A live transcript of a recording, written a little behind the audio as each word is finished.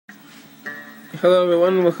Hello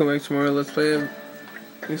everyone, welcome back to more Let's Play of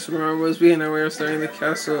Super Mario Bros. And now we are starting the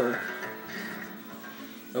castle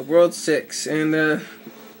of World 6, and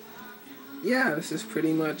yeah, this is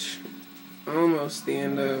pretty much almost the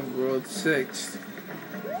end of World 6.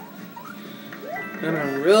 And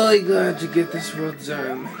I'm really glad to get this world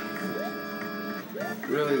done.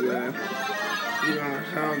 Really glad. You don't know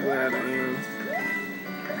how glad I am.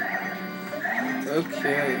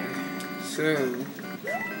 Okay, so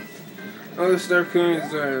all the star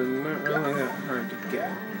coins are not really that hard to get.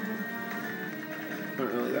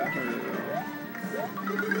 Not really that hard at all.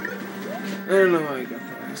 I don't know why I got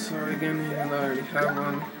that. So again, even though I already have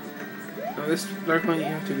one. Now this star coin, you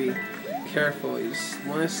have to be careful. You just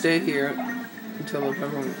want to stay here until the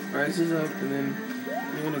platform rises up, and then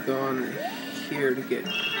you want to go on here to get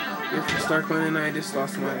your star coin. And I just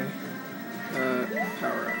lost my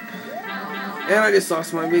power up. And I just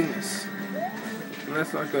lost my bigness. And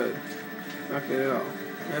that's not good. Not good at all.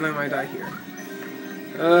 And I might die here.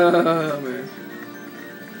 Oh, man.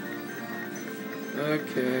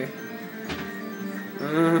 Okay.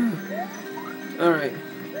 Alright.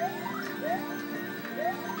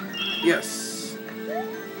 Yes.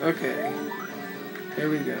 Okay. Here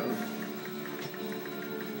we go.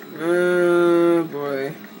 Oh,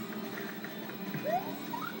 boy.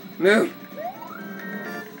 No!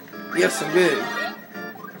 Yes, I'm good.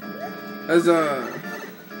 Huzzah!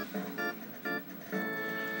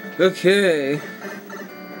 Okay.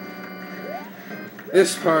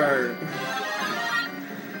 This part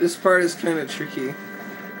is kind of tricky.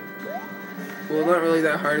 Well, not really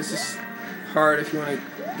that hard. It's just hard if you want to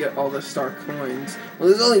get all the star coins. Well,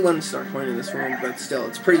 there's only one star coin in this one, but still,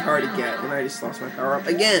 it's pretty hard to get. And I just lost my power up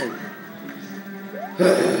again.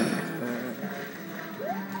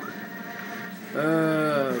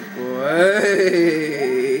 Oh boy.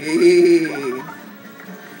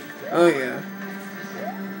 Oh yeah.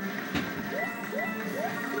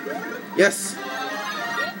 Yes!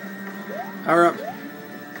 Power up.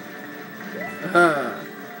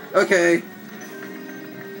 Okay.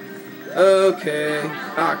 Okay.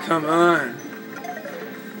 Ah, come on.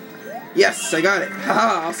 Yes, I got it.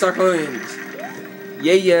 Haha, all star coins.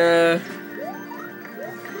 Yeah.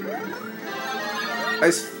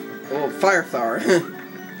 Oh, fire flower.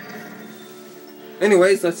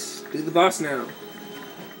 Anyways, let's do the boss now.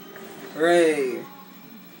 Hooray.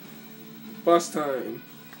 Boss time.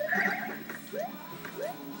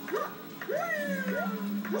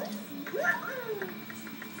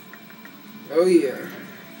 Oh yeah.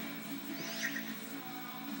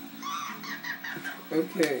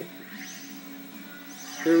 Okay.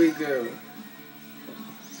 Here we go.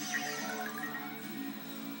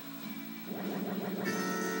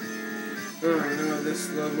 Oh no, this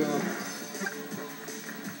level.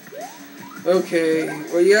 Okay,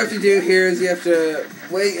 what you have to do here is you have to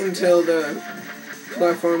wait until the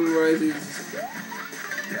platform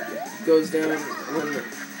goes down when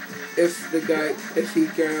if he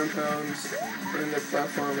ground pounds and the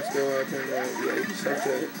platforms go up, and yeah, you just have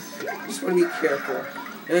to, just want to be careful.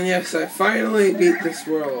 And yes, I finally beat this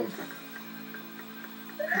world.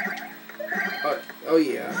 Oh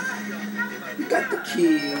yeah. You got the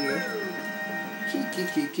key.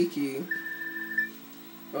 Key.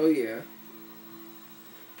 Oh yeah.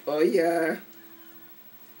 Oh yeah.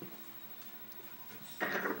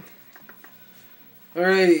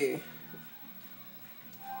 Alrighty.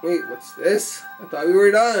 Wait, what's this? I thought we were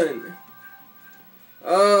done.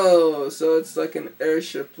 Oh, so it's like an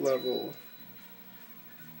airship level.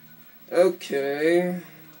 Okay.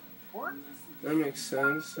 That makes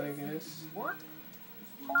sense, I guess.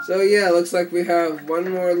 So yeah, looks like we have one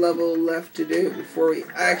more level left to do before we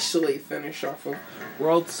actually finish off of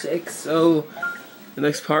World 6. So, the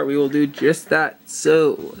next part we will do just that.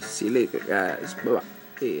 So, see you later guys.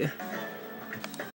 Bye-bye.